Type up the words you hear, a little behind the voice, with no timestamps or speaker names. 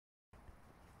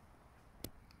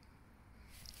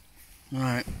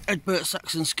Right, Edbert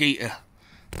Saxon Skeeter.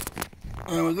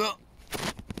 There we go.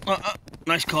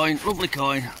 Nice coin, lovely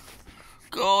coin.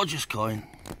 Gorgeous coin.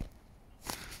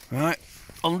 Right,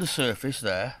 on the surface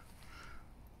there.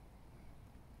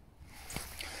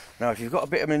 Now if you've got a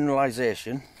bit of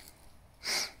mineralisation,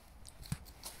 it's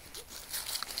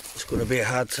going to be a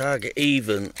hard target,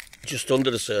 even just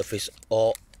under the surface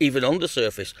or even on the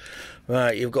surface.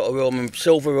 Right, you've got a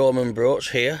silver Roman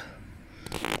brooch here.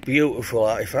 Beautiful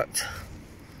artifact.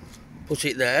 Put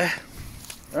it there.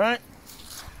 Right.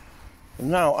 And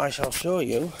now I shall show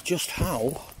you just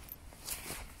how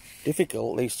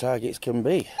difficult these targets can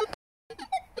be.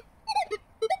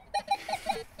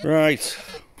 Right.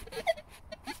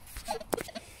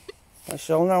 I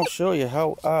shall now show you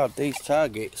how hard these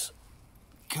targets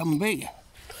can be.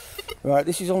 Right,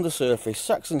 this is on the surface,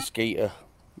 Saxon Skeeter,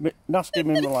 nasty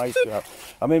mineralised ground.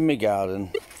 I'm in my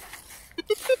garden.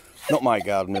 Not my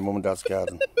garden, my mum and dad's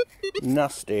garden.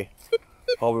 Nasty,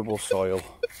 horrible soil.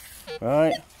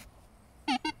 Right.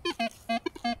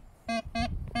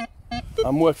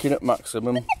 I'm working at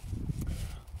maximum,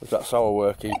 because that's how I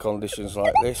work in conditions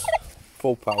like this.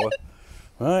 Full power.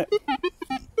 Right.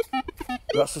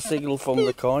 That's the signal from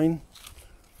the coin.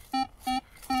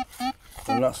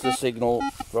 And that's the signal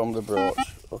from the brooch.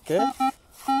 Okay?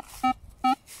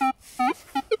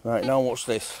 Right, now watch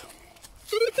this.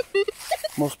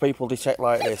 Most people detect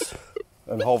like this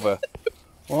and hover.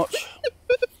 Watch.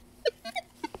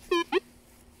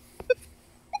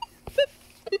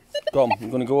 Go on, I'm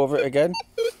going to go over it again.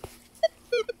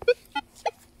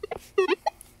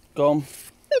 Go on.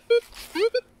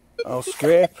 I'll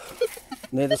scrape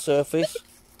near the surface.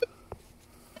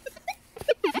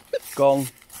 Gone.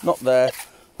 Not there.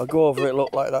 I'll go over it,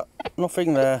 look like that.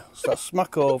 Nothing there. So I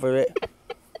smack over it.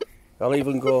 I'll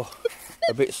even go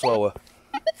a bit slower.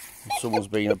 Someone's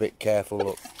been a bit careful,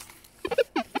 look.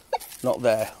 Not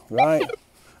there. Right.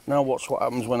 Now watch what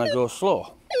happens when I go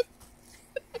slow.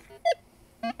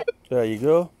 There you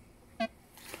go.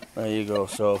 There you go.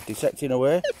 So detecting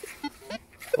away.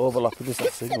 Overlapping. This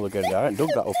that signal again. I haven't dug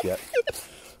that up yet.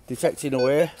 Detecting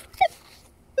away.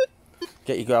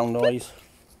 Get your ground noise.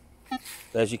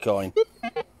 There's your coin.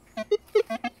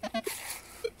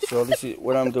 So this is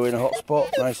when I'm doing a hot spot,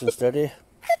 nice and steady.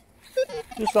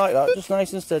 Just like that, just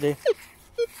nice and steady.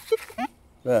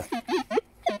 There.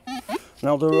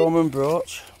 Now the Roman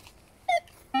brooch,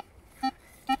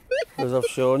 as I've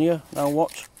shown you. Now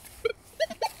watch.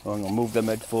 Oh, I'm going to move them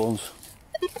headphones.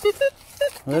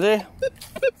 Ready?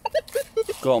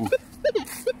 Gone.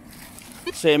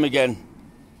 Same again.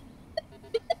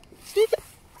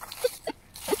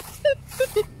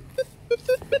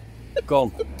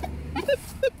 Gone.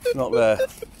 Not there.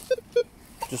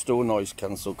 Just do a noise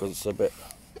cancel because it's a bit.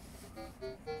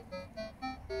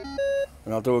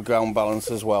 And I'll do a ground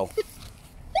balance as well.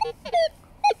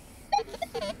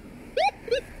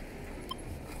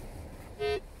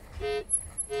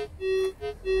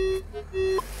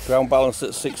 Ground balance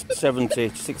at 670,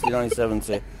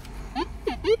 69.70.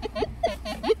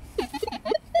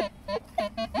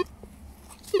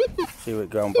 See what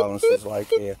ground balance is like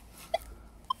here.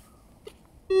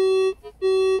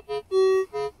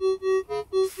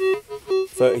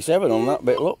 $37 on that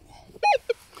bit, look.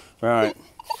 Right.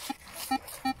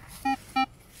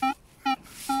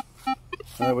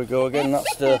 There we go again,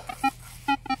 that's the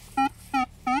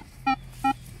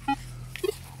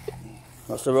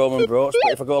Roman brooch,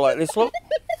 but if I go like this, look.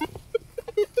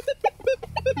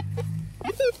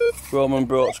 Roman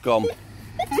brooch gone.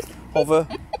 Hover.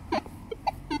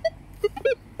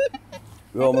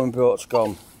 Roman brooch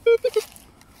gone.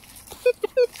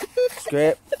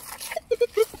 Scrape.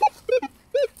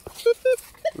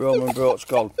 Roman brooch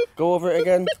gone. Go over it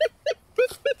again.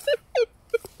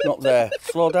 Not there.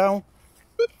 Slow down.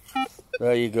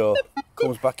 There you go.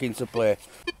 Comes back into play.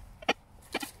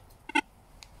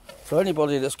 So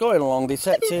anybody that's going along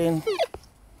detecting,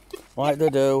 like they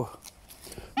do,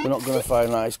 they're not going to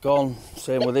find that it's gone.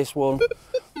 Same with this one.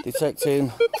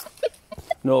 Detecting.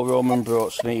 No Roman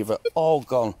brooch neither. All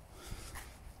gone.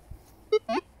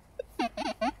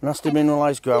 Nasty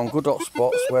mineralised ground. Good hot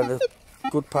spots where the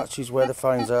good patches where the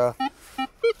finds are.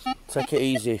 Take it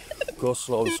easy. Go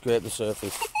slow and scrape the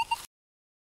surface.